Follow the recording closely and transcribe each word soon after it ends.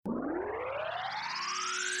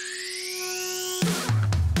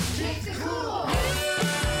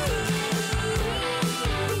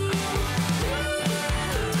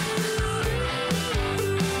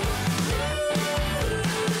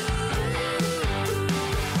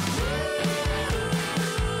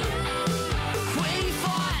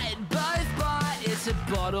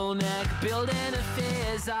neck, building a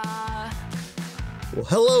fizzer. Well,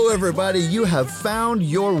 hello, everybody. You have found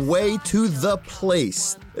your way to the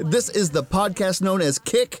place. This is the podcast known as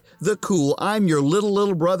Kick the Cool. I'm your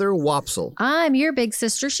little brother, Wopsle. I'm your big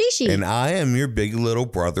sister, Shishi. And I am your big little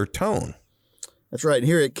brother, Tone. That's right.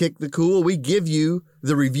 Here at Kick the Cool, we give you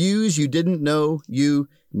the reviews you didn't know you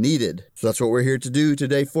needed. So that's what we're here to do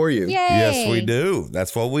today for you. Yay. Yes, we do.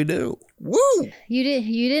 That's what we do. Woo! You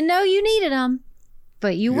didn't know you needed them,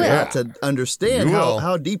 but you will. You have to understand You will.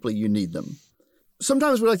 how deeply you need them.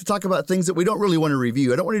 Sometimes we like to talk about things that we don't really want to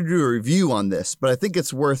review. I don't want to do a review on this, but I think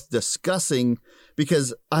it's worth discussing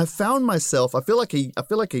because I found myself, I feel like a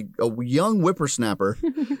young whippersnapper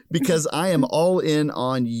because I am all in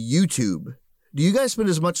on YouTube. Do you guys spend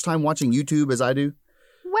as much time watching YouTube as I do?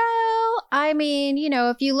 Well, I mean,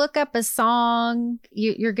 if you look up a song,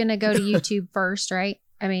 you're going to go to YouTube first, right?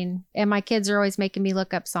 I mean, and my kids are always making me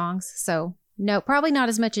look up songs. So, no, probably not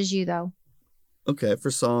as much as you, though. Okay,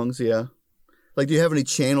 for songs, yeah. Like, do you have any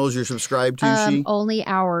channels you're subscribed to, She? Only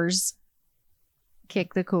Ours.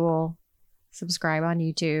 Kick the Cool. Subscribe on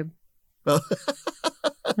YouTube. Okay,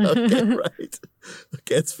 right.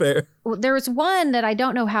 Okay, it's fair. Well, there was one that I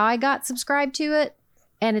don't know how I got subscribed to it,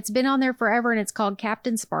 and it's been on there forever, and it's called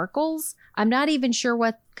Captain Sparkles. I'm not even sure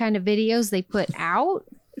what kind of videos they put out.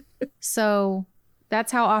 So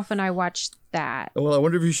that's how often I watch that. Well, I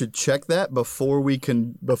wonder if you should check that before we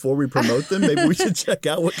promote them. Maybe we should check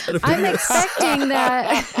out what kind of I'm videos. expecting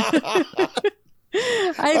that.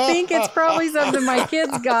 I think it's probably something my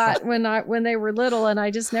kids got when they were little, and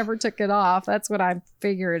I just never took it off. That's what I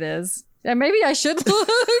figure it is. And maybe I should look.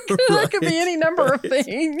 That could be any number of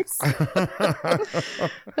things.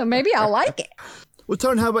 Maybe I'll like it. Well,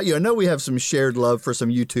 Tone, how about you? I know we have some shared love for some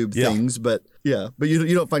YouTube things, but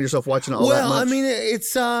you don't find yourself watching all that much? Well, I mean,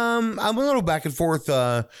 it's I'm a little back and forth.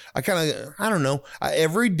 I don't know.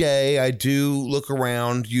 Every day I do look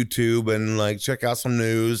around YouTube and like check out some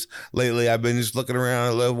news. Lately, I've been just looking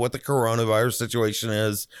around at what the coronavirus situation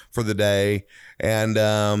is for the day, and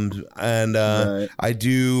Right. I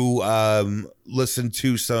do listen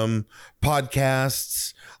to some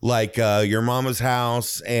podcasts like Your Mom's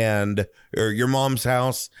House and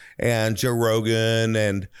Joe Rogan,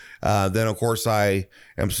 and then of course I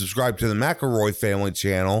am subscribed to the McElroy family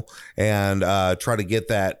channel and try to get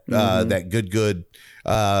that that good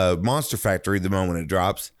Monster Factory the moment it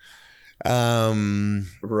drops.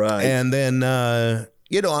 Right. And then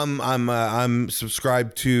I'm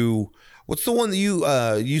subscribed to. What's the one that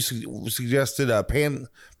you suggested?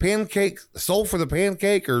 Pancake Soul for the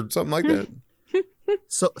Pancake or something like that.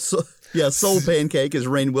 So Soul Pancake is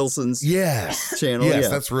Rainn Wilson's channel. Yes, Yeah.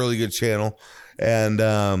 that's a really good channel. And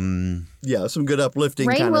some good uplifting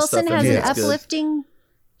Rainn kind of Wilson stuff. has in an there. It's good. uplifting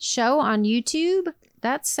show on YouTube.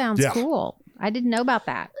 That sounds cool. I didn't know about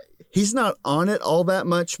that. He's not on it all that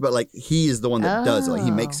much, but like he is the one that does it. Like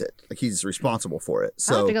he makes it. Like he's responsible for it.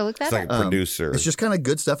 I'll have So to go look that it's like up. a producer. it's just kind of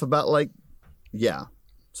good stuff about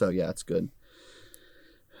So yeah, it's good.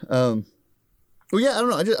 Well, yeah, I don't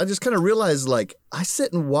know. I just kind of realized, like, I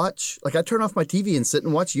sit and watch, like, I turn off my TV and sit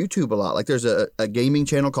and watch YouTube a lot. Like, there's a gaming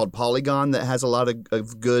channel called Polygon that has a lot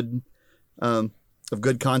of good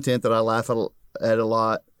content that I laugh at a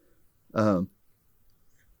lot. I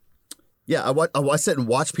sit and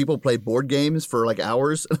watch people play board games for like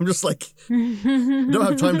hours. And I'm just like, I don't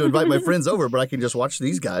have time to invite my friends over, but I can just watch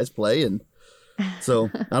these guys play. And so,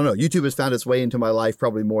 I don't know. YouTube has found its way into my life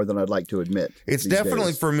probably more than I'd like to admit. It's these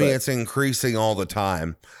definitely days. for me. But- It's increasing all the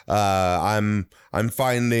time. I'm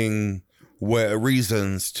finding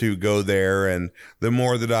reasons to go there, and the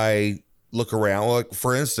more that I look around, like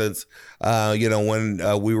for instance,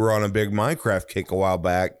 when we were on a big Minecraft kick a while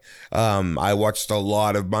back, I watched a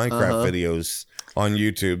lot of Minecraft videos on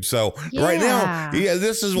YouTube. So right now,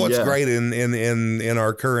 this is what's great in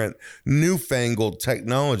our current newfangled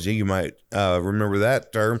technology. You might remember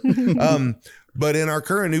that term. But in our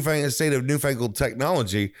current state of newfangled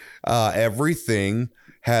technology, everything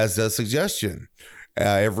has a suggestion.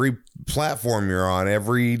 Every platform you're on,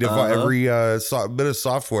 every device, every bit of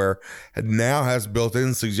software now has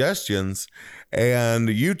built-in suggestions. And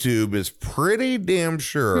YouTube is pretty damn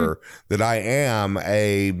sure that I am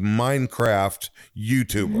a Minecraft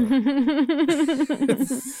YouTuber.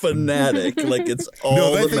 Fanatic. Like it's all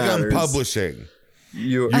No, they that think matters. I'm publishing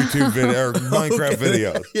You're YouTube video or Minecraft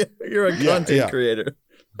videos. Yeah, you're a content creator.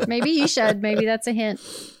 Maybe you should. Maybe that's a hint.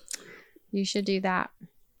 You should do that.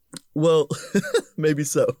 Well, maybe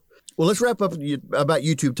so. Well, let's wrap up about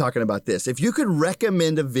YouTube talking about this. If you could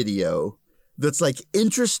recommend a video that's like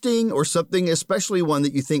interesting or something, especially one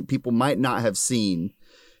that you think people might not have seen,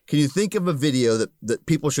 can you think of a video that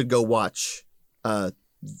people should go watch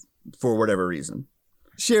for whatever reason.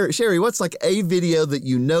 Sherry, what's like a video that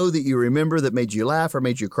you know that you remember that made you laugh or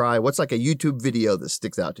made you cry? What's like a YouTube video that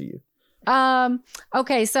sticks out to you?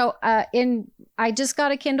 Okay. So, I just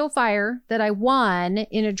got a Kindle Fire that I won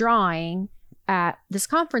in a drawing at this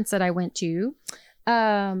conference that I went to.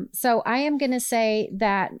 So I am going to say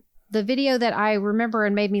that the video that I remember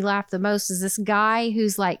and made me laugh the most is this guy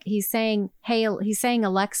who's like, he's saying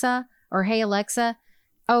Alexa or Hey Alexa.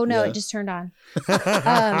 Oh no, It just turned on.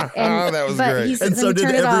 That was great. And so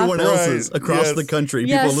did everyone else's across the country.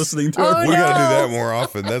 Yes. People listening to Oh, it. We got to do that more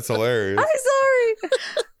often. That's hilarious. I'm sorry.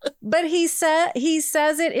 But he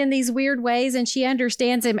says it in these weird ways and she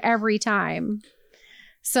understands him every time.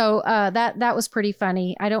 So that was pretty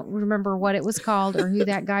funny. I don't remember what it was called or who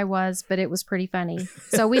that guy was, but it was pretty funny.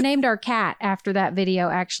 So we named our cat after that video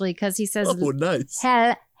actually because he says nice.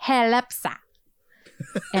 Alexa.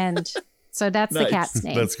 And so that's the cat's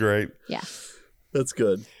name. That's great. Yeah. That's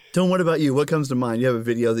good. Tone, what about you? What comes to mind? You have a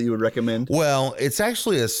video that you would recommend? Well, it's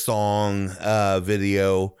actually a song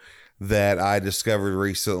video that I discovered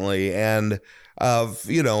recently. And,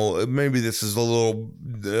 maybe this is a little,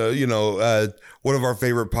 one of our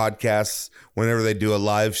favorite podcasts, whenever they do a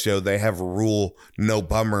live show, they have a rule, no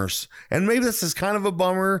bummers. And maybe this is kind of a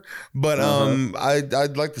bummer, but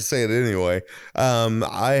I'd like to say it anyway.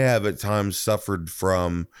 I have at times suffered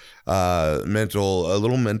from a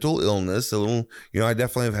little mental illness, I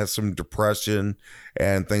definitely have had some depression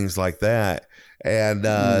and things like that. And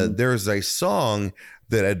there's a song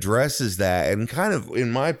that addresses that and kind of,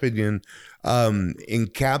 in my opinion,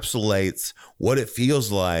 encapsulates what it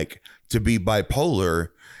feels like to be bipolar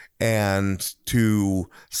and to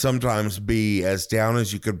sometimes be as down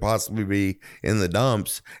as you could possibly be in the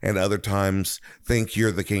dumps and other times think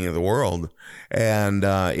you're the king of the world. And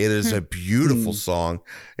it is a beautiful song.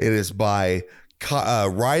 It is by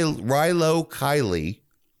Rilo Kiley.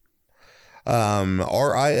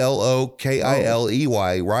 Rilo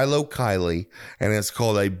Kiley, Rilo Kiley, and it's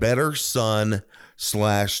called A Better Son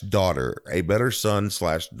 / Daughter. A Better Son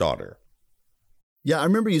 / Daughter. Yeah, I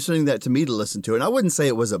remember you sending that to me to listen to, and I wouldn't say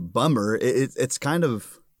it was a bummer. It's kind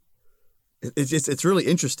of, it's really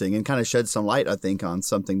interesting and kind of sheds some light, I think, on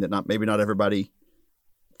something that maybe not everybody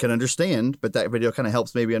can understand, but that video kind of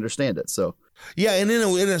helps maybe understand it. So yeah, and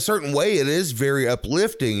in a certain way, it is very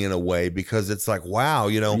uplifting in a way because it's like, wow,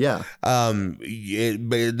 the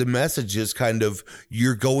message is kind of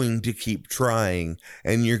you're going to keep trying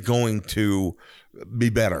and you're going to be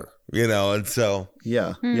better, and so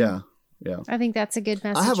yeah. I think that's a good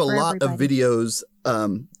message. I have a lot of videos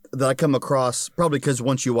that I come across, probably because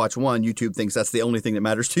once you watch one, YouTube thinks that's the only thing that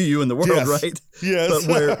matters to you in the world, yes. right? Yes.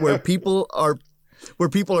 But where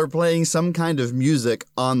people are playing some kind of music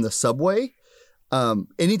on the subway.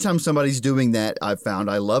 Anytime somebody's doing that, I've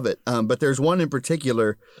found I love it. But there's one in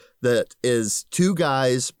particular that is two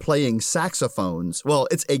guys playing saxophones. Well,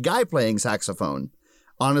 it's a guy playing saxophone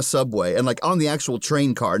on a subway and like on the actual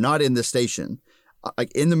train car, not in the station.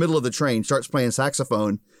 Like in the middle of the train, starts playing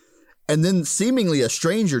saxophone. And then seemingly a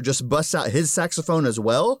stranger just busts out his saxophone as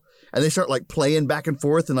well. And they start like playing back and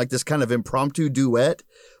forth in like this kind of impromptu duet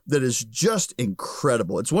that is just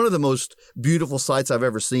incredible. It's one of the most beautiful sights I've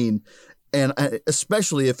ever seen. And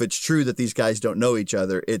especially if it's true that these guys don't know each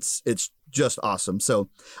other, it's just awesome. So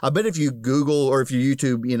I bet if you Google or if you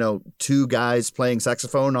YouTube, two guys playing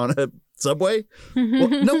saxophone on a subway, well,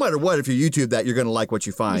 no matter what, if you YouTube that, you're going to like what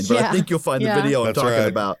you find. But I think you'll find the video I'm talking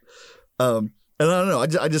about. And I don't know.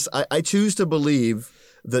 I choose to believe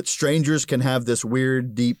that strangers can have this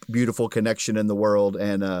weird, deep, beautiful connection in the world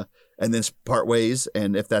and then part ways.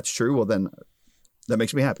 And if that's true, well, then that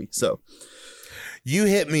makes me happy. So you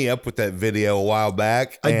hit me up with that video a while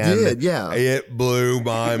back. I did, yeah. It blew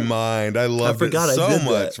my mind. I loved it so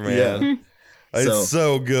much, man. Yeah. It's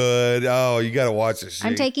so good. Oh, you got to watch it.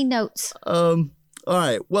 I'm taking notes. All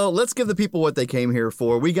right. Well, let's give the people what they came here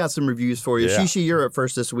for. We got some reviews for you. Yeah. Shishi, you're up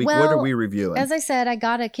first this week. Well, what are we reviewing? As I said, I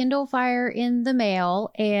got a Kindle Fire in the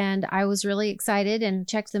mail and I was really excited and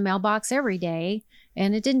checked the mailbox every day.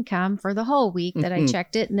 And it didn't come for the whole week that I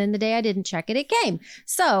checked it. And then the day I didn't check it, it came.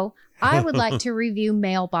 So I would like to review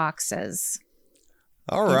mailboxes.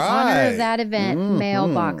 All in right. honor of that event,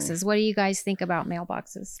 mailboxes. What do you guys think about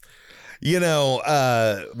mailboxes?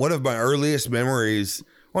 One of my earliest memories,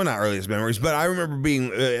 well, not earliest memories, but I remember being,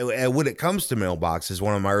 when it comes to mailboxes,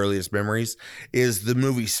 one of my earliest memories is the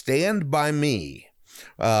movie Stand By Me,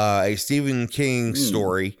 a Stephen King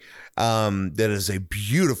story. That is a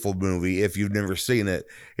beautiful movie. If you've never seen it,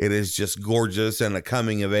 it is just gorgeous and a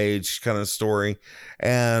coming of age kind of story.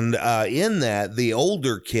 And in that, the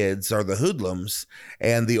older kids are the hoodlums,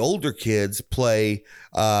 and the older kids play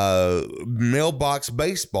mailbox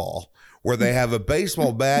baseball, where they have a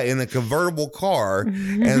baseball bat in a convertible car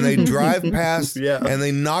and they drive past and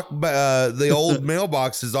they knock the old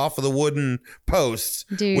mailboxes off of the wooden posts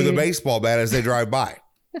with a baseball bat as they drive by.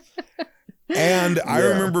 And I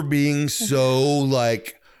remember being so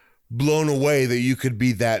like blown away that you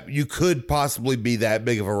could possibly be that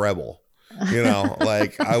big of a rebel. You know,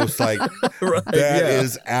 like I was like, that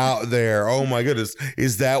is out there. Oh my goodness.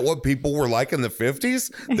 Is that what people were like in the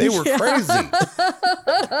 50s? They were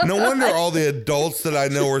crazy. No wonder all the adults that I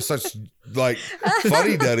know are such like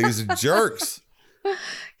fuddy-duddies and jerks.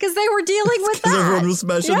 Because they were dealing with that. Everyone was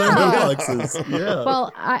smashing their mailboxes. Yeah.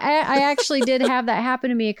 Well, I actually did have that happen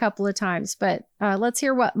to me a couple of times, but let's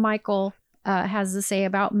hear what Michael has to say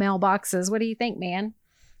about mailboxes. What do you think, man?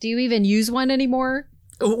 Do you even use one anymore?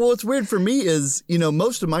 Well, what's weird for me is, you know,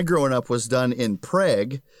 most of my growing up was done in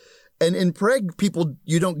Prague. And in Prague,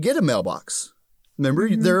 you don't get a mailbox. Remember,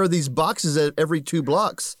 there are these boxes at every 2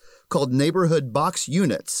 blocks called neighborhood box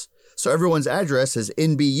units. So everyone's address is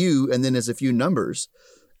NBU and then there's a few numbers.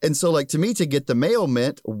 And so, like, to me, to get the mail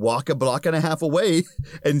meant walk a block and a half away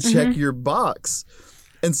and check your box.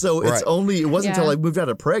 And so it wasn't until I moved out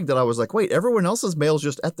of Prague that I was like, wait, everyone else's mail's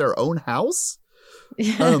just at their own house?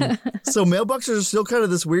 So mailboxes are still kind of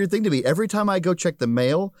this weird thing to me. Every time I go check the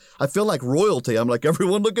mail, I feel like royalty. I'm like,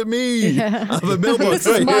 everyone look at me. I have a mailbox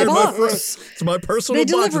right here. It's my personal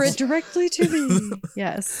box. They deliver it directly to me.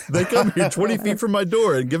 Yes. They come here 20 feet from my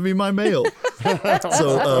door and give me my mail. So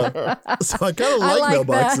I kind of like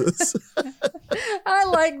mailboxes. I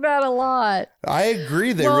like that a lot. I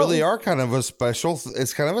agree. They really are kind of a special.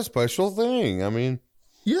 It's kind of a special thing. I mean,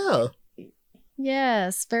 yeah.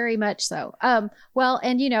 Yes, very much so. Well,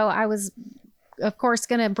 and you know, I was, of course,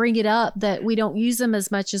 going to bring it up that we don't use them as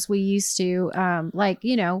much as we used to. Like,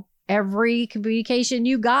 you know, every communication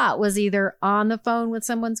you got was either on the phone with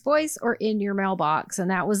someone's voice or in your mailbox, and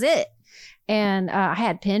that was it. And I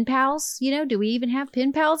had pen pals. You know, do we even have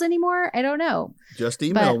pen pals anymore? I don't know. Just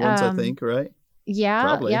email ones, I think, right? Yeah.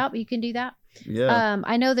 Probably. Yep. You can do that. Yeah.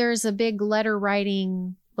 I know there's a big letter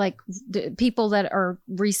writing, like people that are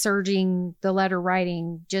resurging the letter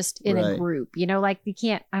writing just in a group, you know, like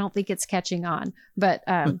I don't think it's catching on, but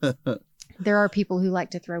there are people who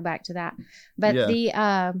like to throw back to that. But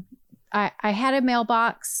I had a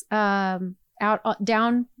mailbox down,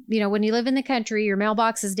 you know, when you live in the country, your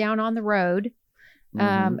mailbox is down on the road.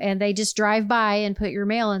 And they just drive by and put your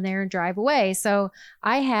mail in there and drive away. So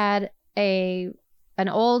I had an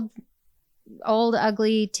old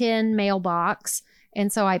ugly tin mailbox. And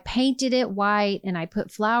so I painted it white and I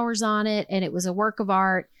put flowers on it, and it was a work of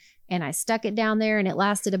art, and I stuck it down there, and it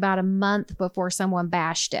lasted about a month before someone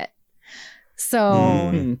bashed it.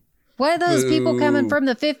 So what are those people coming from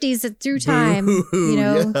the 50s through time, you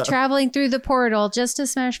know, traveling through the portal just to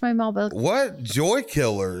smash my mailbox? What joy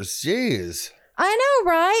killers. Jeez. I know,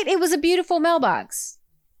 right? It was a beautiful mailbox.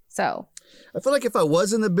 So I feel like if I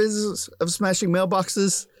was in the business of smashing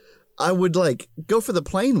mailboxes, I would like go for the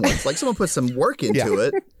plain ones. Like someone put some work into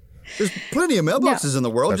it. There's plenty of mailboxes in the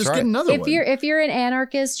world. Just get another one. If you're an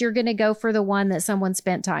anarchist, you're going to go for the one that someone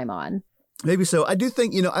spent time on. Maybe so. I do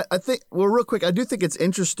think, you know, I think, well, real quick, I do think it's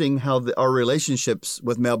interesting how our relationships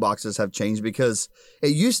with mailboxes have changed, because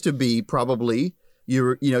it used to be probably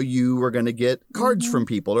you were going to get cards from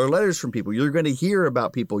people or letters from people. You're going to hear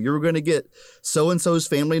about people. You were going to get so-and-so's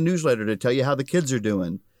family newsletter to tell you how the kids are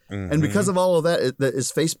doing. And because of all of that, that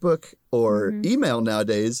is Facebook or email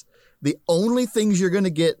nowadays, the only things you're going to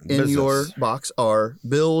get in your box are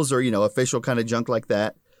bills or, you know, official kind of junk like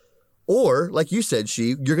that. Or, like you said,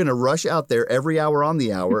 you're going to rush out there every hour on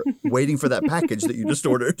the hour waiting for that package that you just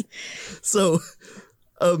ordered. So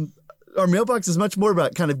our mailbox is much more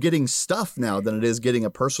about kind of getting stuff now than it is getting a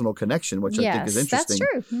personal connection, which I think is interesting.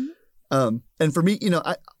 That's true. And for me, you know,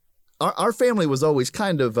 our family was always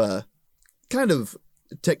kind of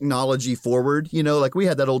technology forward, you know, like we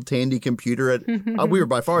had that old Tandy computer we were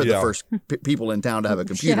by far the first people in town to have a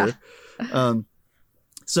computer.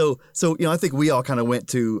 So, you know, I think we all kind of went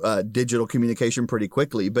to digital communication pretty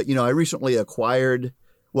quickly, but, you know, I recently I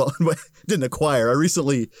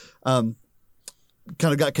recently kind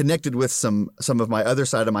of got connected with some of my other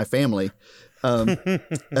side of my family.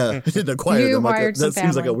 Didn't acquire You them. acquired some That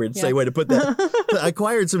seems like a family. weird Yeah. way to put that. I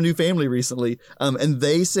acquired some new family recently, and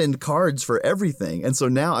they send cards for everything. And so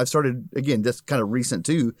now I've started, again, that's kind of recent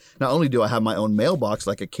too. Not only do I have my own mailbox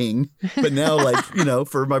like a king, but now, like,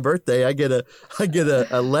 for my birthday, I get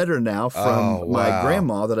a letter now from my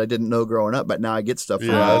grandma that I didn't know growing up, but now I get stuff from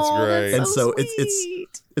Yeah, her. that's great. And so sweet.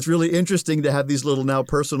 it's really interesting to have these little now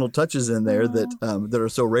personal touches in there that are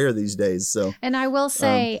so rare these days. So And I will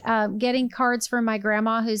say, getting cards from my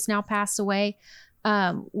grandma, who's now passed away,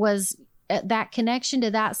 was that connection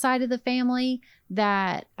to that side of the family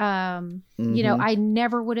that I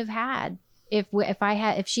never would have had if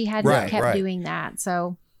she hadn't kept doing that.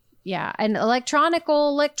 So yeah, and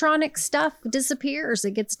electronic stuff disappears.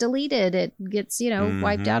 It gets deleted. It gets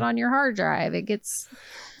wiped out on your hard drive. It gets.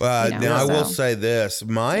 Now I will say this,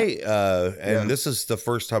 and this is the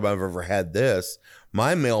first time I've ever had this.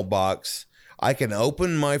 My mailbox, I can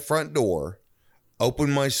open my front door,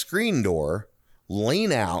 open my screen door,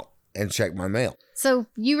 lean out, and check my mail. So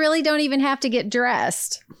you really don't even have to get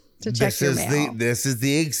dressed to check your mail. This is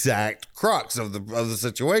the exact crux of the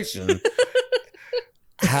situation.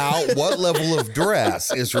 What level of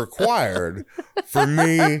dress is required for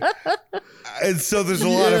me? And so there's a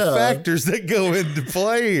lot of factors that go into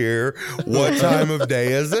play here. What time of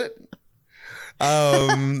day is it?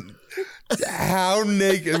 How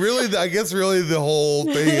naked? Really, I guess the whole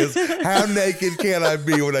thing is how naked can I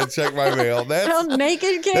be when I check my mail? How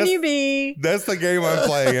naked can you be? That's the game I'm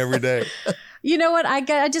playing every day. You know what?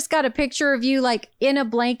 I just got a picture of you like in a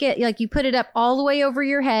blanket, like you put it up all the way over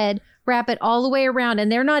your head, wrap it all the way around, and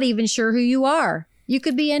they're not even sure who you are. You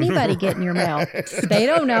could be anybody getting your mail. They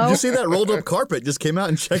don't know. Did you see that rolled up carpet just came out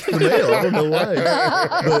and checked the mail? I don't know why.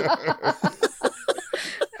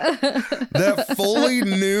 That fully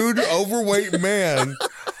nude, overweight man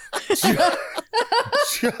just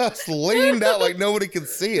leaned out like nobody could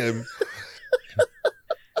see him.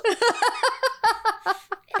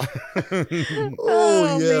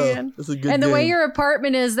 Man. That's a good And the way game. your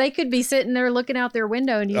apartment is, they could be sitting there looking out their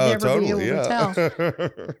window and you'd never be able to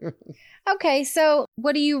tell. Okay, so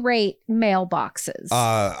what do you rate mailboxes?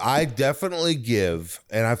 I definitely give,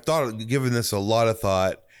 and I've given this a lot of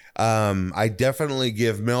thought. I definitely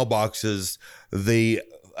give mailboxes the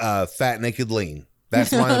fat naked lean.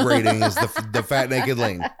 That's my rating is the fat naked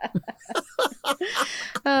lean.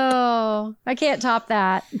 Oh, I can't top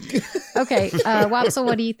that. Okay, Wapso,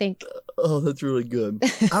 what do you think? Oh, that's really good.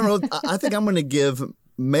 I don't know. I think I'm going to give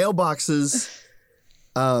mailboxes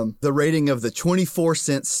the rating of the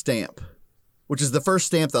 24-cent stamp, which is the first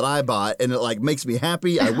stamp that I bought, and it like makes me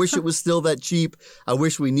happy. I wish it was still that cheap. I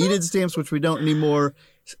wish we needed stamps, which we don't anymore.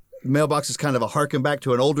 Mailbox is kind of a harken back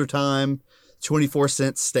to an older time.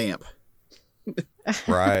 24-cent stamp.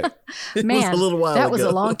 Right. It Man, was a little while that was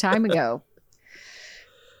ago. a long time ago.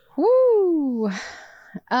 Woo.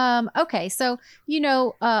 Okay, so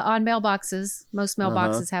on mailboxes, most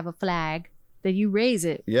mailboxes have a flag that you raise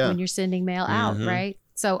it when you're sending mail out, right?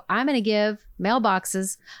 So I'm going to give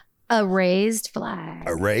mailboxes a raised flag.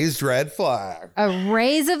 A raised red flag. A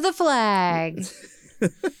raise of the flag.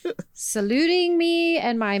 Saluting me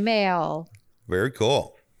and my mail. Very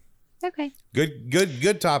cool. Okay.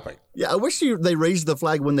 Good topic. Yeah, I wish they raised the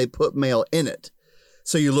flag when they put mail in it.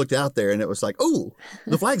 So you looked out there and it was like, oh,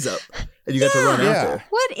 the flag's up. And you got to run out there.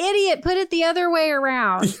 What idiot put it the other way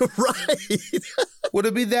around? Right. Would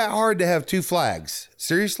it be that hard to have two flags?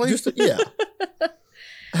 Seriously? Yeah.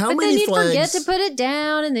 How But then many you'd flags? forget to put it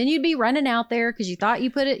down, and then you'd be running out there because you thought you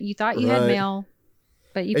had Right. mail,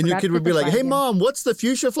 but you And your forgot kid to would put be the like, flag hey, in. Mom, what's the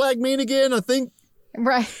fuchsia flag mean again? I think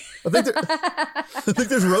Right. there's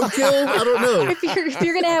roadkill. I don't know. If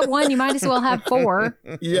you're gonna have one, you might as well have four.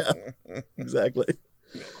 Yeah, exactly.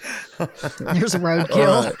 There's roadkill.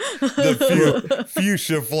 All right. The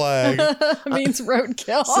fuchsia flag. Means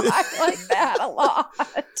roadkill. I like that a lot.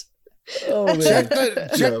 Oh, man. Check the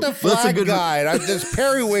That's a flag good- guide. There's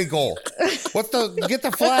periwinkle. Get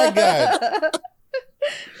the flag guide.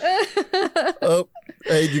 Oh,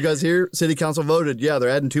 hey, did you guys hear? City council voted. Yeah, they're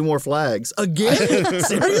adding 2 more flags. Again?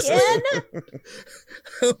 Seriously?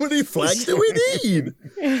 How many flags do we need?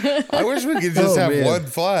 I wish we could just Oh, have man. one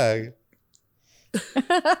flag.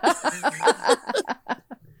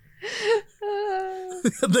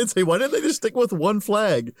 They'd say, why didn't they just stick with one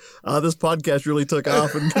flag? This podcast really took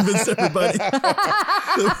off and convinced everybody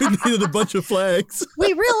that we needed a bunch of flags. We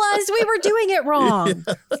realized we were doing it wrong. It's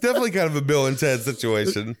definitely kind of a Bill and Ted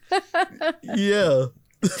situation. Yeah.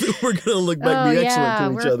 We're going to look back and be excellent to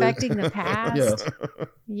each we're other. affecting the past.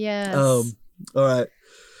 Yeah. Yes. All right.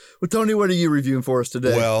 Well, Tony, what are you reviewing for us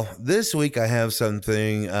today? Well, this week I have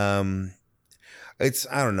something.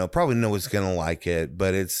 I don't know, probably no one's gonna like it,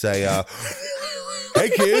 but it's a hey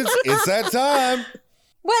kids, it's that time.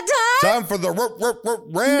 What time? Time for the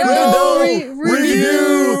random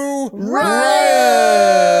review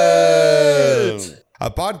Rant! a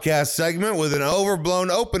podcast segment with an overblown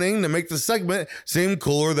opening to make the segment seem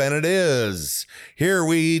cooler than it is. Here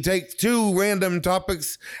we take two random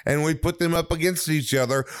topics and we put them up against each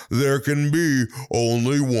other. There can be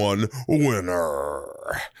only one winner.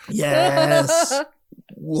 Yes.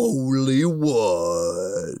 Only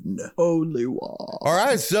one. Only one. All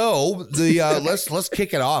right, so the let's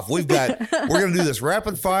kick it off. We're gonna do this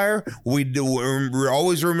rapid fire. We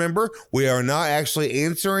always remember we are not actually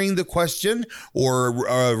answering the question or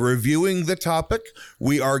reviewing the topic.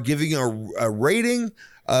 We are giving a rating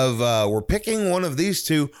of we're picking one of these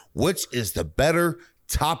two. Which is the better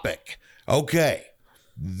topic? Okay,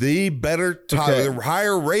 the better topic, Okay. the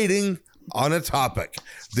higher rating on a topic.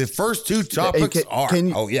 The first two topics are.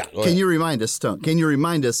 Go ahead. Can you remind us, Stone? Can you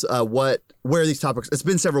remind us where these topics? It's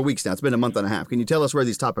been several weeks now. It's been a month and a half. Can you tell us where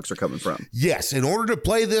these topics are coming from? Yes, in order to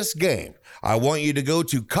play this game, I want you to go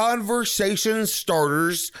to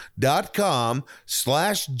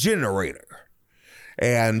conversationstarters.com/generator.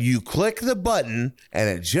 And you click the button and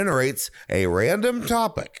it generates a random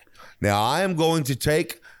topic. Now I am going to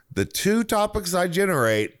take the two topics I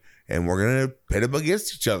generate and we're going to pit them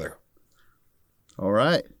against each other. All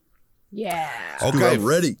right. Yeah. Okay, I'm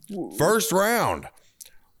ready. First round.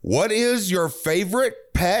 What is your favorite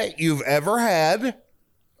pet you've ever had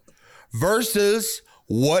versus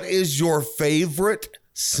what is your favorite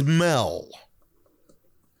smell?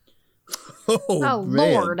 Oh,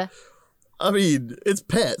 man. Lord. I mean, it's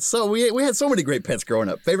pets. So we had so many great pets growing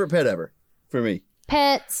up. Favorite pet ever for me.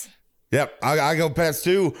 Pets. Yep, I go pets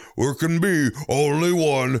too. There can be only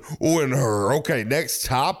one winner. Okay, next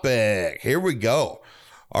topic. Here we go.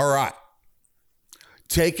 All right.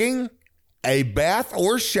 Taking a bath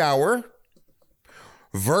or shower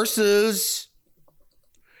versus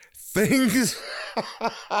things.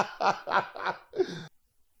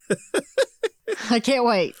 I can't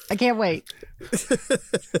wait.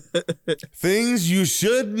 Things you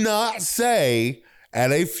should not say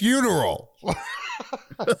at a funeral.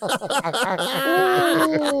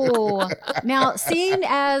 Ooh. Now, seeing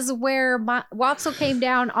as where Wopsle came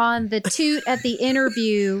down on the toot at the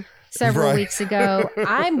interview several Right. weeks ago,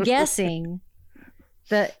 I'm guessing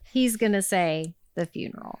that he's going to say the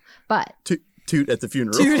funeral. But Toot at the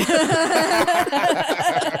funeral.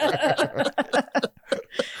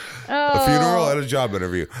 A funeral and a job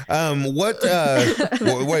interview. What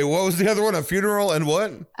was the other one? A funeral and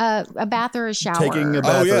what? A bath or a shower. Taking a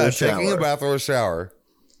bath or a shower. taking a bath or a shower.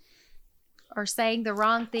 Or saying the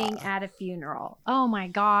wrong thing at a funeral. Oh my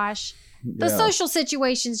gosh. The Yeah. social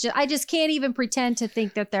situations, I just can't even pretend to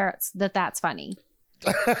think that that's funny.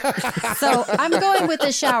 So I'm going with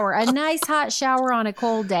a shower, a nice hot shower on a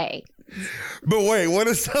cold day. But wait, what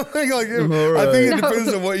is something like? All I think it right.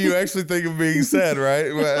 depends on what you actually think of being said,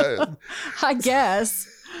 right? I guess.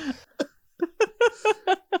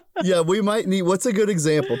 Yeah, we might need. What's a good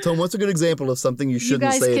example, Tom? What's a good example of something you shouldn't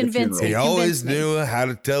guys say at a convince funeral? He me. always Convince knew how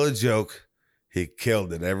to tell a joke. He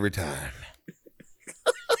killed it every time.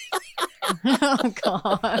 Oh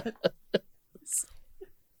God.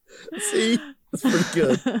 See, that's pretty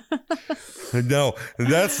good. No,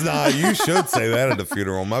 that's not. You should say that at a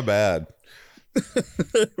funeral. My bad.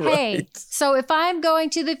 Hey, so if I'm going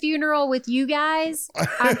to the funeral with you guys,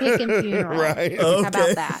 I'm picking funeral. Right. How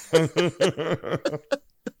about that?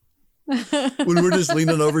 When we're just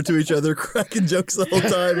leaning over to each other, cracking jokes the whole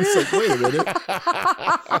time, it's like, wait a minute,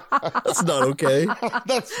 that's not okay.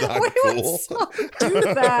 That's not We would cool. so do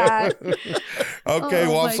that. Okay, Oh, my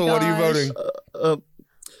Waffle, what are you gosh. voting?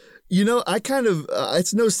 You know, I kind of,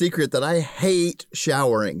 it's no secret that I hate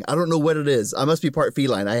showering. I don't know what it is. I must be part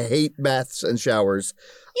feline. I hate baths and showers.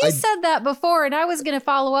 You said that before, and I was going to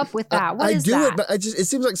follow up with that. What I is do that? it, but it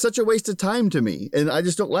seems like such a waste of time to me. And I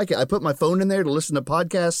just don't like it. I put my phone in there to listen to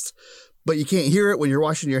podcasts, but you can't hear it when you're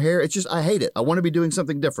washing your hair. It's just, I hate it. I want to be doing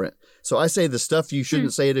something different. So I say the stuff you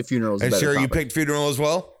shouldn't say at a funeral is a And better sure, you topic. picked funeral as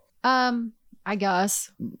well? I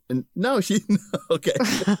guess. And no, okay.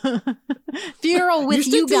 Funeral with you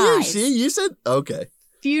stick to you, guys. see? You said, okay.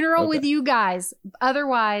 Funeral Okay. with you guys.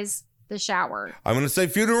 Otherwise, the shower. I'm going to say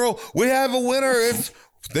funeral. We have a winner. It's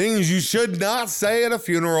things you should not say at a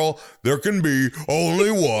funeral. There can be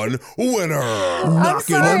only one winner. I'm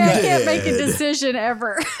Knocking sorry, on I can't make a dead. decision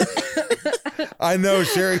ever. I know,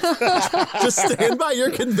 Sherry. Just stand by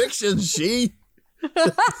your convictions, she.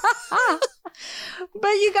 But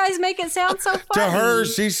you guys make it sound so funny. To her,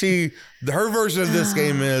 her version of this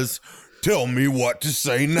game is, tell me what to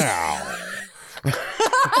say now.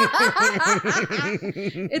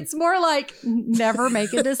 It's more like never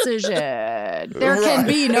make a decision. There can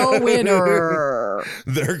be no winner.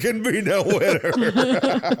 There can be no winner.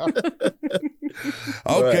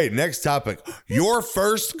 Okay, next topic. Your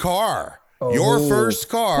first car. Your first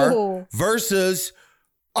car Oh. versus.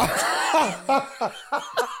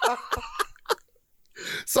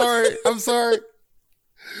 Sorry, I'm sorry.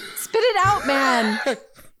 Spit it out, man.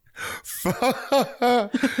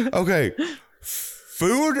 Okay.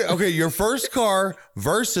 Food. Okay, your first car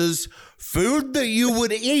versus food that you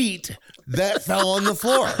would eat that fell on the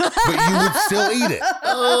floor, but you would still eat it.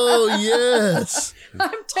 Oh, yes.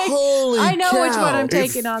 Holy I know which cow. one I'm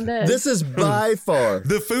taking on this. This is by far.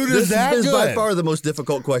 The food This is that is good. by far the most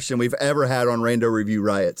difficult question we've ever had on Rando Review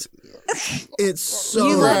Riots. It's so.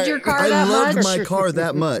 You loved your car I that loved much? my car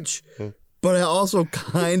that much, but I also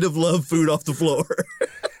kind of love food off the floor.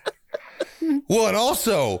 Well, and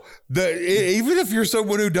also, even if you're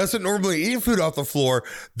someone who doesn't normally eat food off the floor,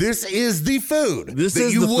 this is the food This that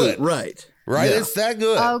is you the would. food, right? Right? Yeah. It's that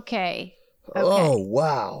good. Okay. Oh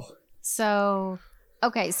wow! So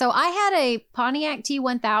I had a Pontiac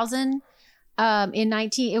T1000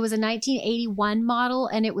 it was a 1981 model,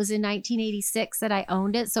 and it was in 1986 that I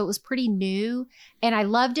owned it, so it was pretty new, and I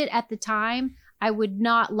loved it at the time. I would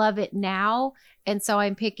not love it now, and so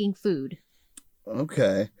I'm picking food.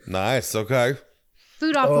 Okay. Nice. Okay.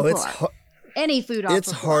 Food off the It's floor. Any food off it's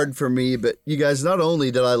the floor. hard for me, but you guys, not only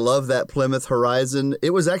did I love that Plymouth Horizon, it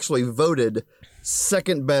was actually voted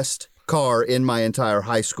second best car in my entire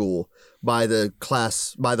high school by the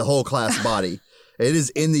whole class body. It is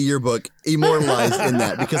in the yearbook, immortalized in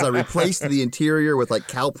that, because I replaced the interior with like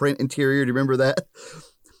cow print interior. Do you remember that?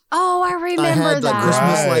 Oh, I remember I had like that.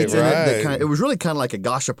 Christmas Right, lights in it. right. It was really kind of like a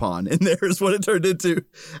gashapon in there is what it turned into.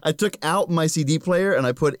 I took out my CD player and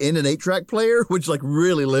I put in an 8-track player, which like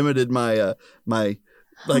really limited my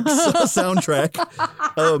soundtrack.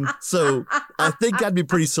 So I think I'd be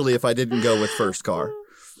pretty silly if I didn't go with first car.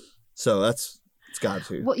 So it's got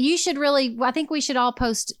to. Well, you should really. I think we should all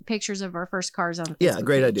post pictures of our first cars on. The Yeah, Facebook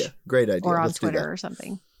great page. idea. Great idea. Or on Let's do Twitter that. or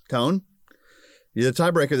something. Tone, you're the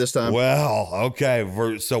tiebreaker this time. Well,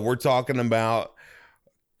 okay. So we're talking about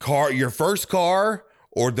your first car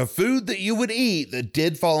or the food that you would eat that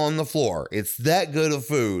did fall on the floor. It's that good of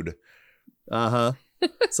food. Uh-huh.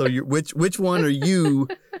 So which one are you?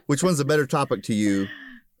 Which one's a better topic to you?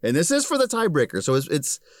 And this is for the tiebreaker, so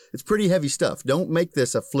it's pretty heavy stuff. Don't make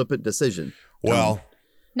this a flippant decision. Well,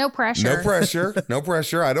 No pressure. no pressure. No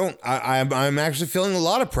pressure. I'm actually feeling a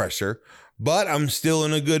lot of pressure, but I'm still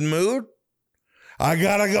in a good mood. I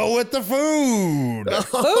gotta go with the food.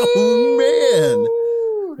 Oh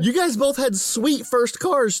man, you guys both had sweet first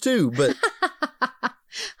cars too, but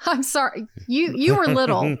I'm sorry. You were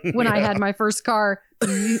little when I had my first car.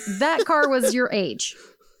 That car was your age.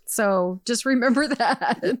 So just remember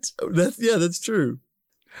that. that's true.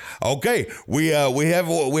 Okay, we have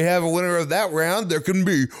a winner of that round. There can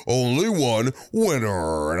be only one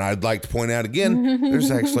winner, and I'd like to point out again, there's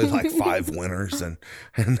actually like 5 winners, and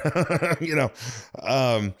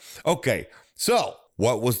okay. So,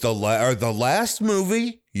 what was the last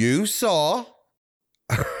movie you saw?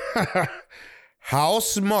 How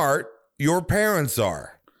smart your parents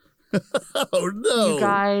are. Oh no, You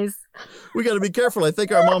guys. we got to be careful. I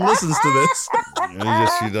think our mom listens to this.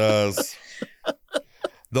 Yes, she does.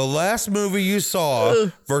 The last movie you saw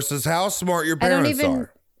versus how smart your I don't parents even-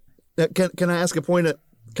 are. Can I ask a point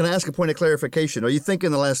of clarification? Are you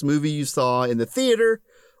thinking the last movie you saw in the theater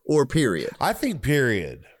or period? I think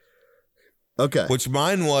period. Okay, Which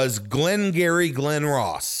mine was Glengarry Glen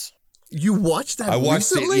Ross. you watched that? I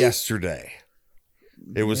watched recently? it yesterday.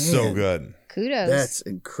 It was so Man. good. Kudos. That's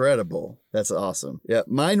incredible. That's awesome. Yeah,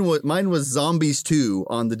 mine was Zombies 2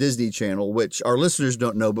 on the Disney Channel, which our listeners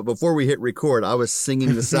don't know, but before we hit record, I was singing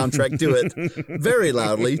the soundtrack to it very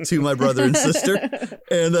loudly to my brother and sister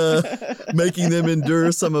and making them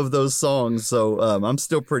endure some of those songs. So I'm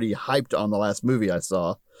still pretty hyped on the last movie I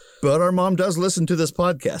saw. But our mom does listen to this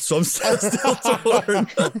podcast, so I'm still torn.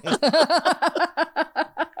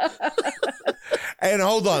 And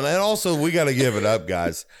hold on. And also, we got to give it up,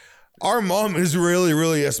 guys. Our mom is really,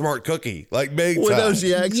 really a smart cookie. Like big time. Well, no,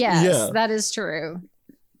 she actually, yes, yeah. that is true.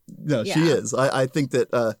 No, she Yeah. is. I think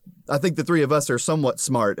that the three of us are somewhat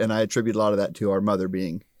smart, and I attribute a lot of that to our mother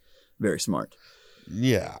being very smart.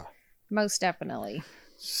 Yeah. Most definitely.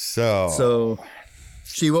 So,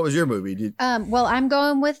 what was your movie? Well, I'm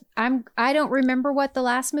going with I don't remember what the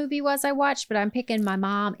last movie was I watched, but I'm picking my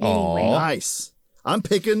mom anyway. Nice. I'm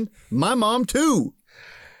picking my mom too.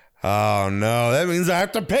 Oh, no. That means I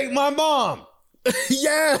have to pick my mom.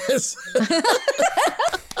 Yes.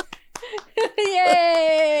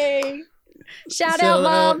 Yay! Shout out,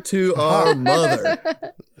 Mom. to our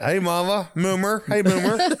mother. Hey, Mama. Moomer. Hey,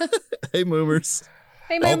 Moomer. Hey, Moomers.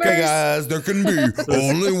 Hey, members. Okay, guys, there can be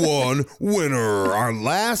only one winner. Our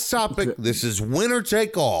last topic, this is winner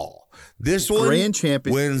take all. This one Grand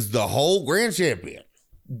champion. wins the whole grand champion.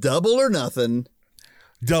 Double or nothing.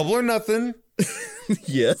 Double or nothing.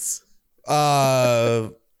 Yes.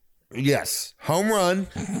 Yes. Home run.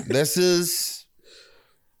 This is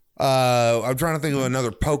I'm trying to think of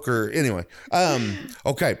another poker. Anyway.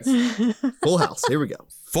 Okay. Full house. Here we go.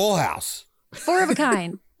 Full house. 4 of a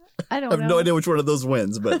kind. I don't I have know. no idea which one of those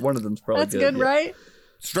wins, but one of them's probably That's good, yeah. right?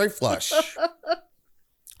 Straight flush.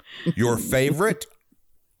 Your favorite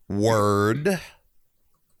word.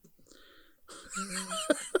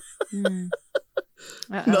 Uh-oh.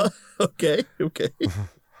 No. Okay.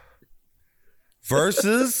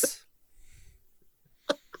 Versus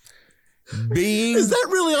being. Is that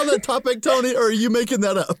really on that topic, Tony, or are you making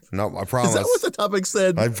that up? No, I promise. Is that what the topic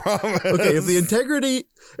said? I promise. Okay, if the integrity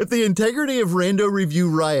of Rando Review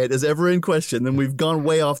Riot is ever in question, then we've gone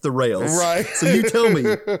way off the rails. Right. So you tell me,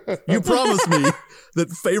 you promised me that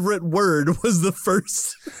favorite word was the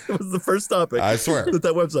first topic. I swear.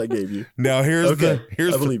 that website gave you. Now here's Okay,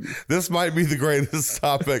 I believe you. this might be the greatest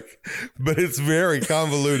topic, but it's very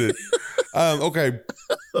convoluted. Okay.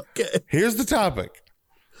 Okay. Here's the topic.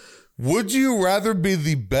 Would you rather be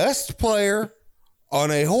the best player on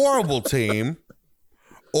a horrible team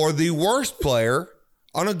or the worst player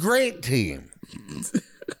on a great team?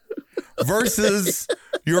 Versus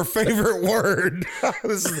your favorite word.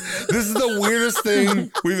 This is the weirdest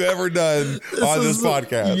thing we've ever done on this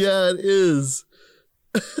podcast. Yeah, it is.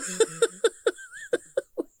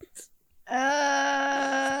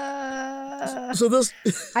 So this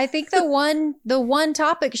I think the one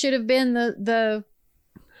topic should have been the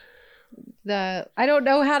I don't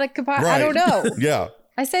know how to combine. I don't know. Yeah.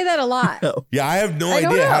 I say that a lot. Yeah, I have no I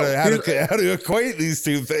don't idea how know. to equate these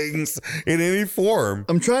two things in any form.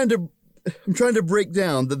 I'm trying to break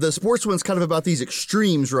down the sports one's kind of about these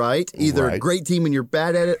extremes, right? Either Right. great team and you're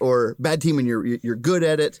bad at it, or bad team and you're good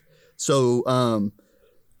at it. So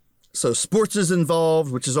sports is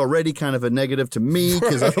involved, which is already kind of a negative to me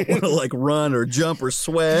because I don't want to like run or jump or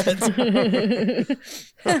sweat.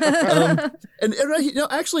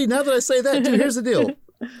 Actually, now that I say that, dude, here's the deal: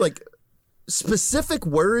 like specific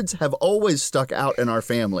words have always stuck out in our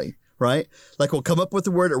family, right? Like we'll come up with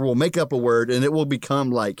a word or we'll make up a word, and it will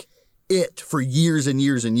become like it for years and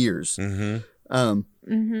years and years.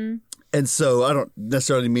 And so I don't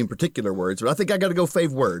necessarily mean particular words, but I think I got to go fave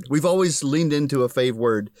word. We've always leaned into a fave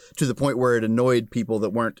word to the point where it annoyed people that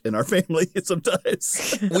weren't in our family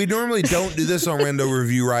sometimes. We normally don't do this on Rando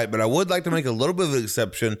Review, right? But I would like to make a little bit of an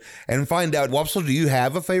exception and find out, Wopsle, do you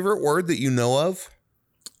have a favorite word that you know of?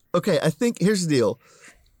 Okay, I think here's the deal.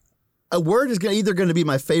 A word is either going to be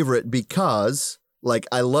my favorite because like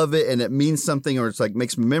I love it and it means something, or it's like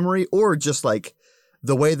makes me memory, or just like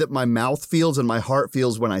the way that my mouth feels and my heart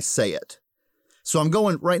feels when I say it. So I'm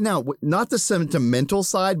going right now, not the sentimental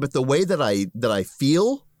side, but the way that I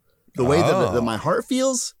feel, the way that my heart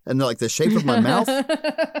feels, and like the shape of my mouth.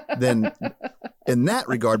 Then in that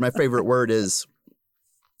regard, my favorite word is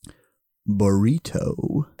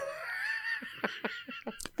burrito.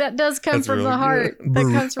 That does come That's from really the heart. good. That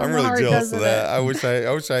comes from I'm the really heart, jealous doesn't of that. it? I wish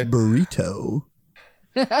I, Burrito.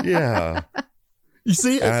 yeah. You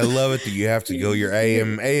see, And I love it that you have to go your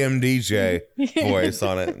AM DJ voice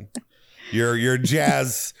on it. Your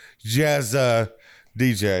jazz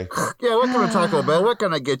DJ. yeah, what kind of Taco Bell? What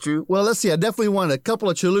can I get you? Well, let's see. I definitely want a couple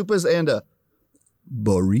of chalupas and a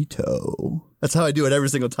burrito. That's how I do it every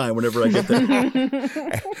single time whenever I get there.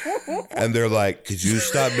 And they're like, could you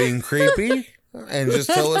stop being creepy and just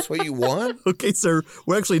tell us what you want? Okay, sir,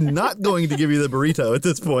 we're actually not going to give you the burrito at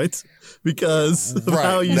this point because of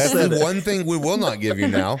how Right. you That's said the it. one thing we will not give you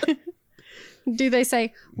now. Do they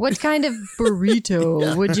say, what kind of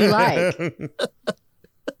burrito would you like?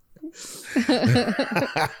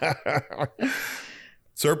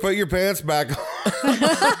 Sir, put your pants back on.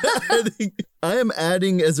 I am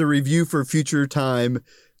adding as a review for future time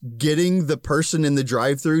getting the person in the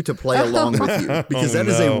drive-thru to play along with you because that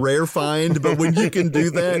is no. a rare find, but when you can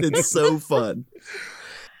do that, it's so fun.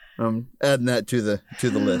 Adding that to the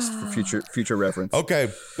list for future reference. Okay.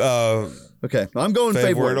 Okay, I'm going Favorite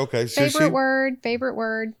favorite. word. Okay. Favorite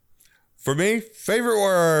word. For me, favorite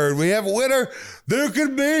word. We have a winner. There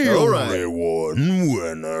can be All only right. one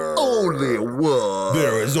winner. Only one.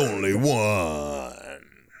 There is only one.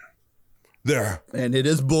 And it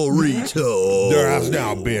is burrito. There has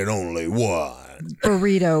now been only one.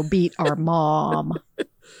 Burrito beat our mom.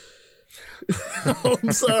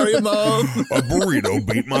 I'm sorry, Mom. A burrito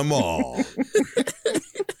beat my mom.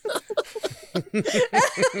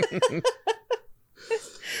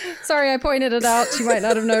 Sorry, I pointed it out. She might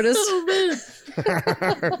not have noticed.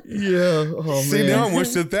 Yeah. Oh, See, man. now I wish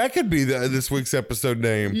that could be this week's episode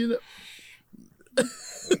name. You know,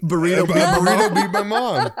 burrito. A burrito beat my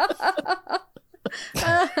mom.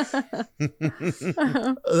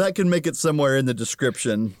 That can make it somewhere in the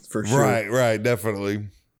description for sure. Right, definitely.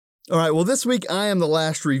 All right. Well, this week I am the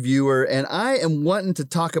last reviewer, and I am wanting to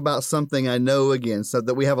talk about something I know again, so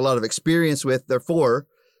that we have a lot of experience with. Therefore,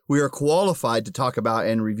 we are qualified to talk about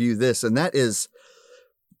and review this, and that is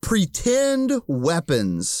pretend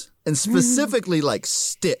weapons, and specifically like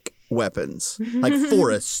stick weapons, like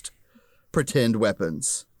forest pretend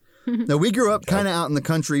weapons. Now, we grew up kind of out in the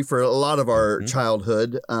country for a lot of our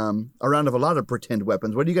childhood, around a lot of pretend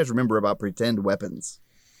weapons. What do you guys remember about pretend weapons?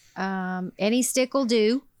 Any stick will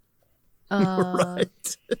do. Right.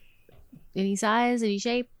 Any size, any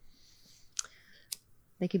shape.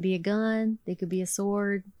 They could be a gun. They could be a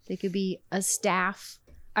sword. They could be a staff.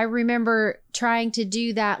 I remember trying to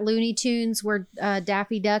do that Looney Tunes where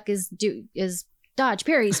Daffy Duck is dodge,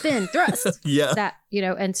 parry, spin, thrust. Yeah. That,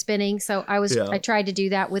 and spinning. So I tried to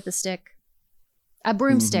do that with a stick. A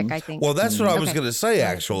broomstick, I think. Well, that's what I was Okay. going to say,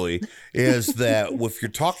 actually, is that if you're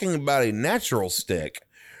talking about a natural stick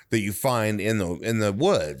that you find in the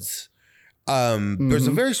woods, there's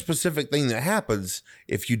a very specific thing that happens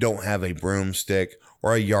if you don't have a broomstick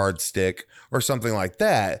or a yardstick or something like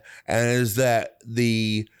that, and it is that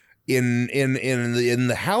in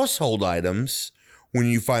the household items, when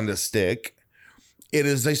you find a stick, it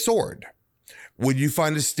is a sword. When you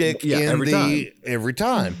find a stick every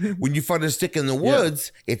time. When you find a stick in the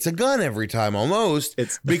woods, it's a gun every time almost.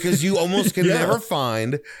 Because you almost can never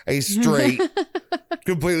find a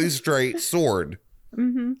completely straight sword.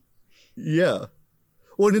 Mm-hmm. Yeah.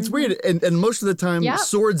 Well, and it's weird, and most of the time, Yep.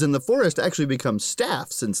 swords in the forest actually become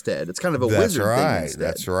staffs instead. It's kind of a wizard thing instead.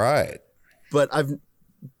 That's right. But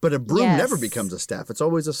a broom Yes. never becomes a staff. It's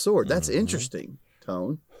always a sword. That's interesting,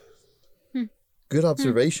 Tone. Good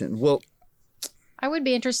observation. Well, I would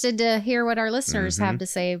be interested to hear what our listeners have to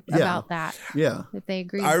say about that. yeah. If they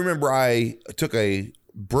agree. I remember I took a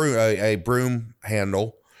broom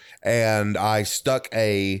handle and I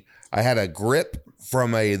had a grip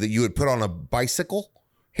from that you would put on a bicycle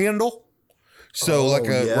handle. So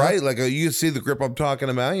you see the grip I'm talking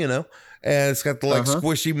about, and it's got the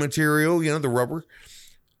squishy material, the rubber.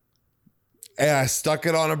 And I stuck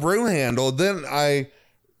it on a broom handle. Then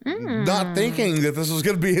not thinking that this was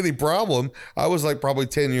going to be any problem. I was like probably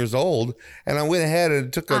 10 years old, and I went ahead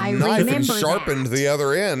and took a knife and remember sharpened that. the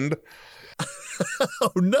other end.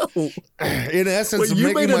 Oh, no. In essence, Wait, you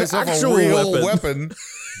made making an myself a actual real weapon. weapon.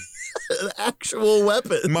 An actual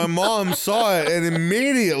weapon. My mom saw it and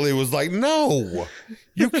immediately was like, "No,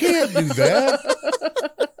 you can't do that."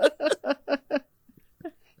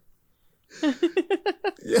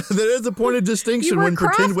 Yeah, there is a point of distinction You were when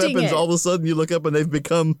pretend crafting weapons, it. all of a sudden you look up and they've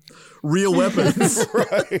become real weapons.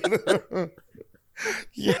 Right.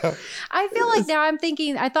 Yeah. I feel like now I'm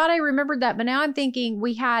thinking, I thought I remembered that, but now I'm thinking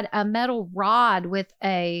we had a metal rod with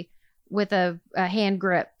a hand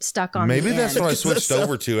grip stuck on Maybe the that's end. what I switched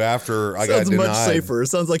over to after I got Sounds denied. much safer. It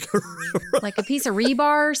sounds like a Like a piece of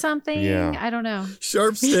rebar or something. Yeah. I don't know.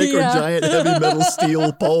 sharp stick Yeah. or giant heavy metal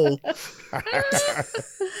steel pole.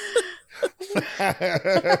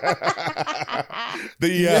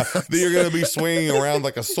 That you're going to be swinging around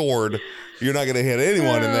like a sword. You're not going to hit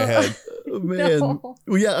anyone in the head. Oh, man. No.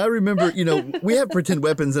 Well, yeah, I remember, we have pretend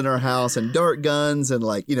weapons in our house and dart guns and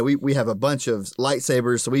we have a bunch of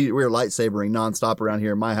lightsabers. So we're lightsabering nonstop around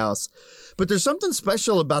here in my house. But there's something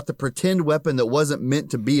special about the pretend weapon that wasn't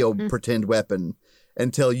meant to be a pretend weapon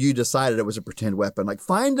until you decided it was a pretend weapon. Like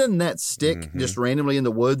finding that stick just randomly in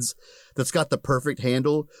the woods that's got the perfect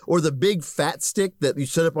handle, or the big fat stick that you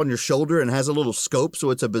set up on your shoulder and has a little scope so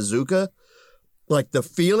it's a bazooka. Like the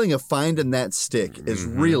feeling of finding that stick is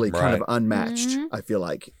really kind of unmatched, I feel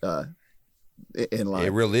like, in life.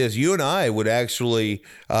 It really is. You and I would actually,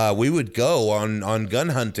 we would go on gun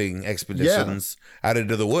hunting expeditions out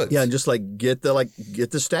into the woods. Yeah, and just get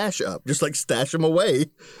the stash up, just stash them away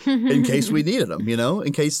in case we needed them,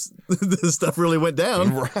 in case the stuff really went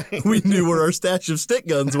down. Right. We knew where our stash of stick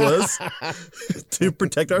guns was to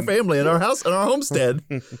protect our family and our house and our homestead.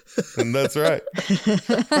 And that's right.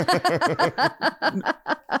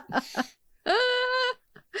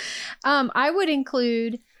 I would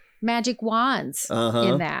include magic wands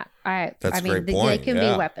in that. That's a I mean, great they point, can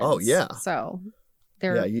yeah. be weapons. Oh, yeah. So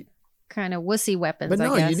they're Yeah, kind of wussy weapons. But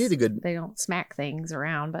no, I guess. you need a good- They don't smack things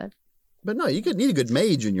around, but But no, you could need a good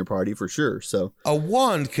mage in your party for sure. So A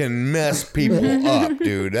wand can mess people up,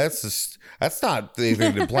 dude. That's not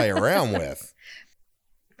anything to play around with.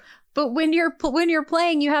 But when you're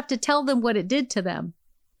playing, you have to tell them what it did to them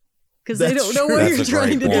because they That's don't know true. what That's you're a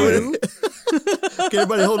great trying to do. okay,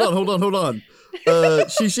 everybody, hold on.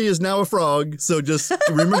 Shishi is now a frog, so just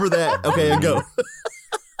remember that. Okay, and go.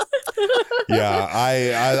 Yeah,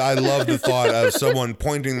 I love the thought of someone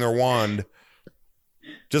pointing their wand,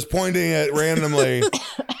 just pointing it randomly,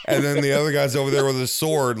 and then the other guy's over there with his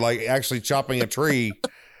sword, like actually chopping a tree.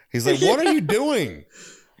 He's like, "What are you doing?"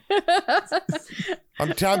 I'm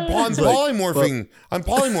polymorphing. I'm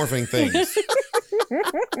polymorphing things.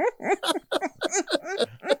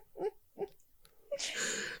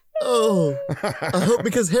 Oh, I hope,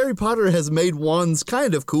 because Harry Potter has made wands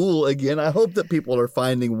kind of cool again. I hope that people are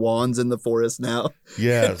finding wands in the forest now.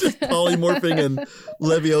 Yes. Polymorphing and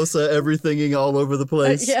Leviosa everythinging all over the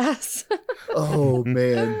place. Yes. Oh,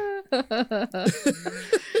 man.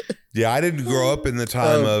 Yeah, I didn't grow up in the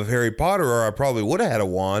time of Harry Potter, or I probably would have had a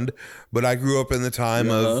wand, but I grew up in the time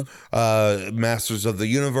of Masters of the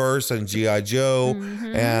Universe and G.I. Joe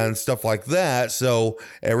and stuff like that. So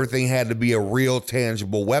everything had to be a real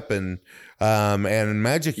tangible weapon. And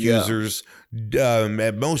magic users,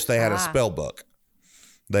 at most, they had a spell book.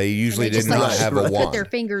 They usually did not have a put wand. their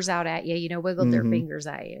fingers out at you, wiggled their fingers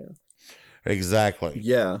at you. Exactly.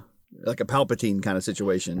 Yeah. Like a Palpatine kind of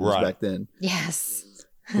situation was back then. Yes.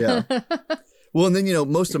 Yeah. Well, and then,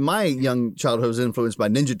 most of my young childhood was influenced by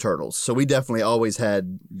Ninja Turtles. So we definitely always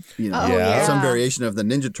had, some variation of the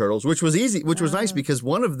Ninja Turtles, which was easy, which was nice because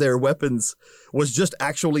one of their weapons was just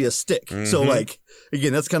actually a stick. So like,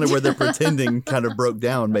 again, that's kind of where their pretending kind of broke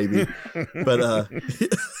down maybe. But,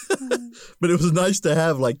 but it was nice to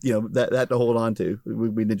have that to hold on to.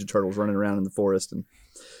 We'd be Ninja Turtles running around in the forest.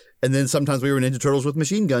 And then sometimes we were Ninja Turtles with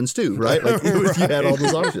machine guns too, right? Like if you had all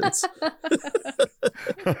those options.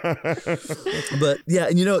 But yeah,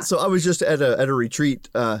 and so I was just at a retreat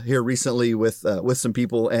here recently with some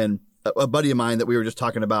people, and a buddy of mine that we were just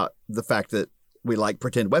talking about the fact that we like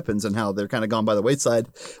pretend weapons and how they're kind of gone by the wayside.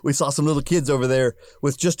 We saw some little kids over there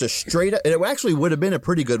with just a straight up, and it actually would have been a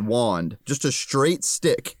pretty good wand, just a straight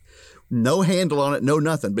stick. No handle on it, no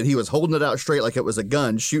nothing, but he was holding it out straight like it was a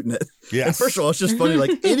gun, shooting it. Yes. And first of all, it's just funny,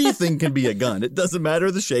 like anything can be a gun. It doesn't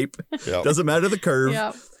matter the shape, doesn't matter the curve,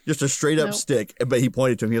 just a straight up stick. But he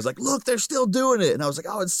pointed to him, he was like, "Look, they're still doing it." And I was like,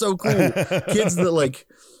 "Oh, it's so cool." Kids that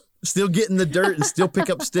still get in the dirt and still pick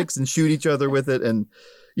up sticks and shoot each other with it. And,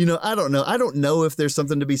 I don't know. I don't know if there's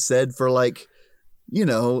something to be said for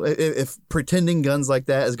if pretending guns like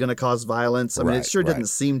that is going to cause violence. I mean, it sure didn't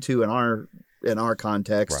seem to in our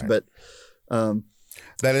context, but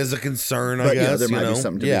that is a concern, I guess. There might be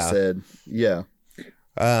something to be said. Yeah.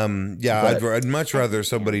 I'd much rather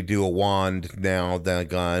somebody do a wand now than a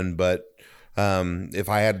gun, but if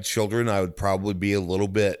I had children, I would probably be a little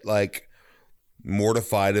bit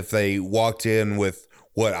mortified if they walked in with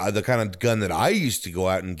the kind of gun that I used to go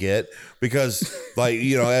out and get, because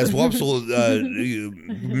as Wopsle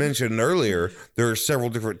mentioned earlier, there are several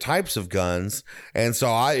different types of guns. And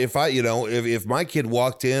so if my kid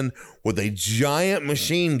walked in with a giant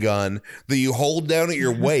machine gun that you hold down at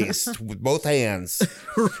your waist with both hands,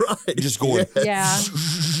 right, just going,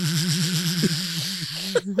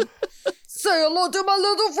 say hello to my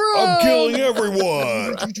little friend. I'm killing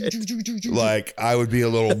everyone. I would be a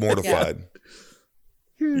little mortified.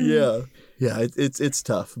 Yeah, it's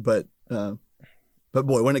tough, but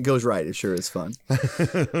boy, when it goes right, it sure is fun. We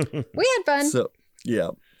had fun.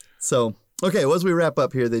 So okay, well, as we wrap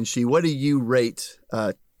up here, then what do you rate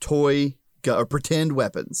toy or pretend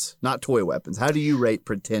weapons, not toy weapons? How do you rate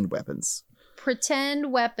pretend weapons?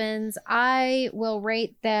 Pretend weapons, I will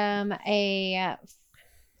rate them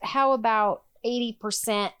how about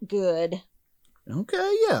 80% good?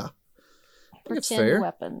 Okay, yeah. Pretend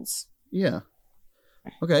weapons. Yeah.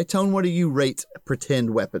 Okay, Tone, what do you rate pretend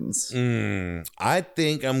weapons? I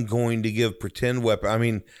think I'm going to give pretend weapon. I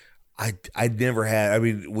mean, I never had. I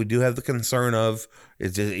mean, we do have the concern of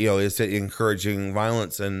it's encouraging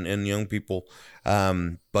violence in young people.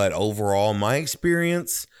 But overall, my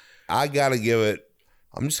experience, I gotta give it.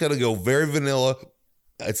 I'm just gonna go very vanilla.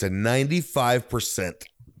 It's a 95%.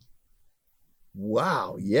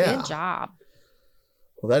 Wow. Yeah. Good job.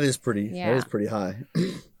 Well, that is pretty. Yeah. That is pretty high.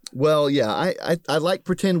 Well, yeah, I like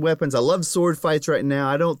pretend weapons. I love sword fights right now.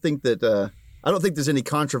 I don't think there's any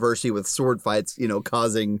controversy with sword fights,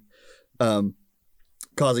 causing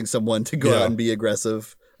someone to go out and be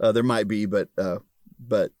aggressive. There might be, but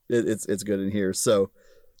it's good in here. So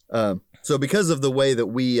because of the way that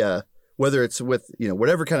we whether it's with,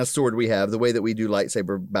 whatever kind of sword we have, the way that we do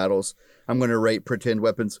lightsaber battles, I'm going to rate pretend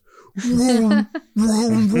weapons. Vroom,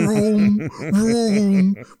 vroom, vroom,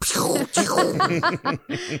 vroom.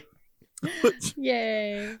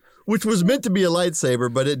 Yay. Which was meant to be a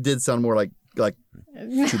lightsaber, but it did sound more like Chewbacca. I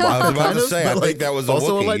was about kind to of, say, I but think that was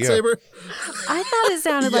also a Wookiee, yeah. lightsaber. I thought it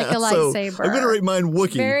sounded like a So lightsaber. I'm going to rate mine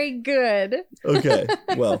Wookiee. Very good. Okay,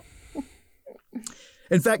 well.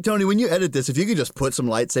 In fact, Tony, when you edit this, if you could just put some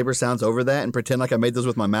lightsaber sounds over that and pretend like I made those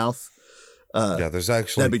with my mouth. Yeah, there's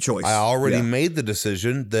actually that'd be choice. I already Yeah. made the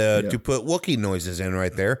decision to put Wookiee noises in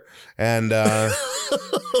right there, and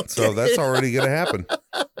so that's already going to happen.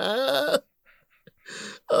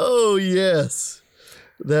 Oh yes,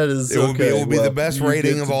 that is. It will be well, the best you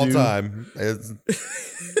rating get of to all do- time. It's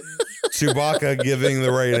Chewbacca giving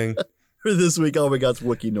the rating. For this week, all we got's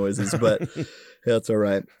Wookiee noises, but that's all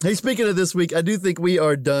right. Hey, speaking of this week, I do think we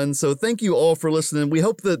are done. So thank you all for listening. We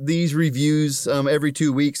hope that these reviews every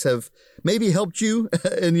 2 weeks have maybe helped you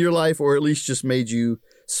in your life, or at least just made you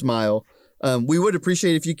smile. We would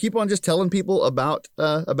appreciate if you keep on just telling people about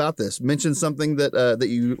this. Mention something that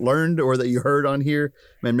you learned or that you heard on here,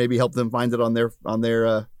 and maybe help them find it on their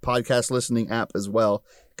podcast listening app as well.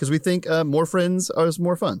 Because we think more friends is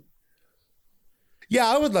more fun. Yeah,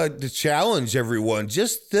 I would like to challenge everyone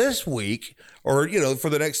just this week, or for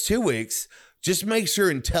the next 2 weeks. Just make sure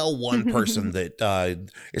and tell one person that,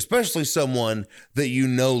 especially someone that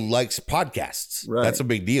likes podcasts. Right. That's a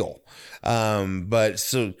big deal. But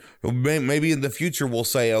so maybe in the future we'll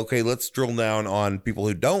say, okay, let's drill down on people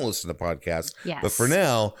who don't listen to podcasts. Yes. But for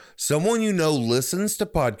now, someone listens to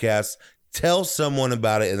podcasts. Tell someone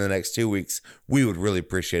about it in the next 2 weeks. We would really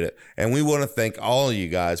appreciate it. And we want to thank all of you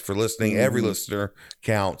guys for listening. Every listener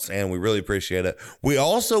counts, and we really appreciate it. We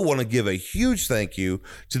also want to give a huge thank you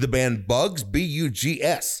to the band Bugs,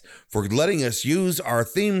 B-U-G-S, for letting us use our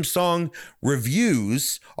theme song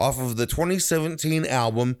reviews off of the 2017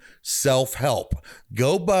 album Self-Help.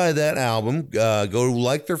 Go buy that album. Go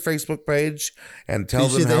like their Facebook page and tell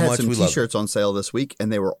them how much we love them. They had some t-shirts on sale this week,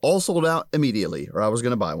 and they were all sold out immediately, or I was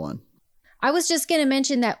going to buy one. I was just going to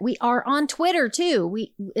mention that we are on Twitter too.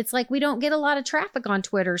 It's like we don't get a lot of traffic on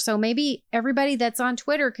Twitter. So maybe everybody that's on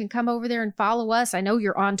Twitter can come over there and follow us. I know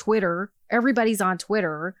you're on Twitter. Everybody's on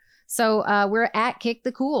Twitter. So we're at Kick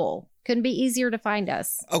the Cool. Couldn't be easier to find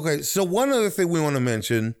us. Okay, so one other thing we want to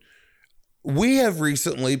mention, we have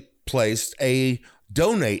recently placed a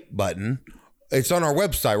donate button. It's on our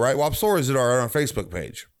website, right, Wops, or is it on our Facebook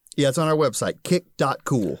page? Yeah, it's on our website,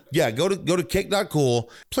 kick.cool. Yeah, go to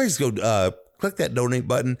kick.cool. Please go click that donate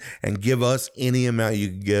button and give us any amount you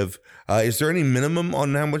can give. Is there any minimum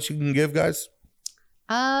on how much you can give, guys?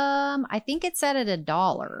 I think it's set at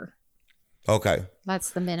 $1. Okay. That's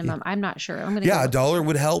the minimum. I'm not sure. I'm gonna Yeah, go. $1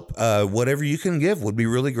 would help. Whatever you can give would be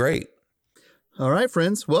really great. All right,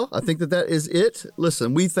 friends. Well, I think that is it.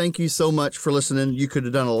 Listen, we thank you so much for listening. You could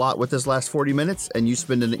have done a lot with this last 40 minutes, and you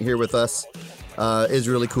spending it here with us is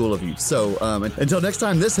really cool of you. So until next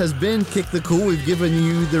time, this has been Kick the Cool. We've given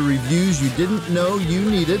you the reviews you didn't know you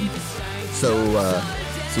needed. So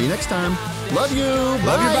see you next time. Love you.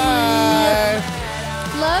 Love you. Bye.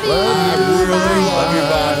 Love you. Bye. Love you.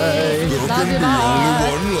 Bye.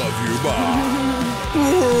 Love you.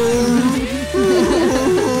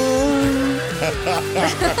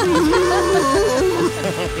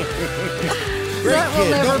 Brett will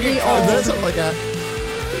never be old. That sounds like that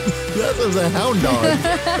was a hound dog.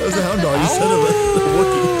 That was a hound dog instead of a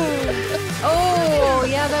Wookiee. Oh,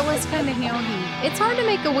 yeah, that was kind of houndy. It's hard to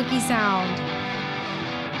make a Wookiee sound.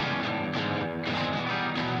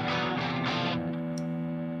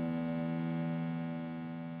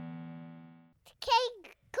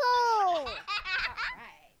 Cake cool.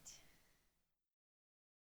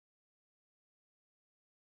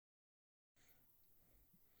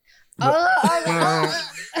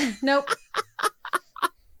 Nope.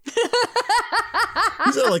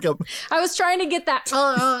 Is that like a? I was trying to get that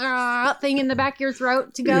thing in the back of your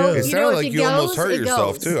throat to go. Yeah. It You sounded know, like if it you almost goes, hurt it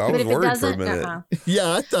yourself, goes. too. I But was if it worried for a doesn't, minute.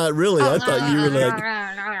 Yeah, I thought you were like.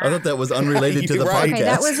 I thought that was unrelated to the You're right. Okay,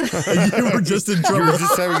 that podcast. was. You were just in You trouble. were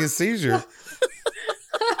just having a seizure.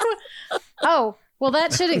 Oh, well,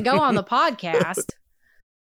 that shouldn't go on the podcast.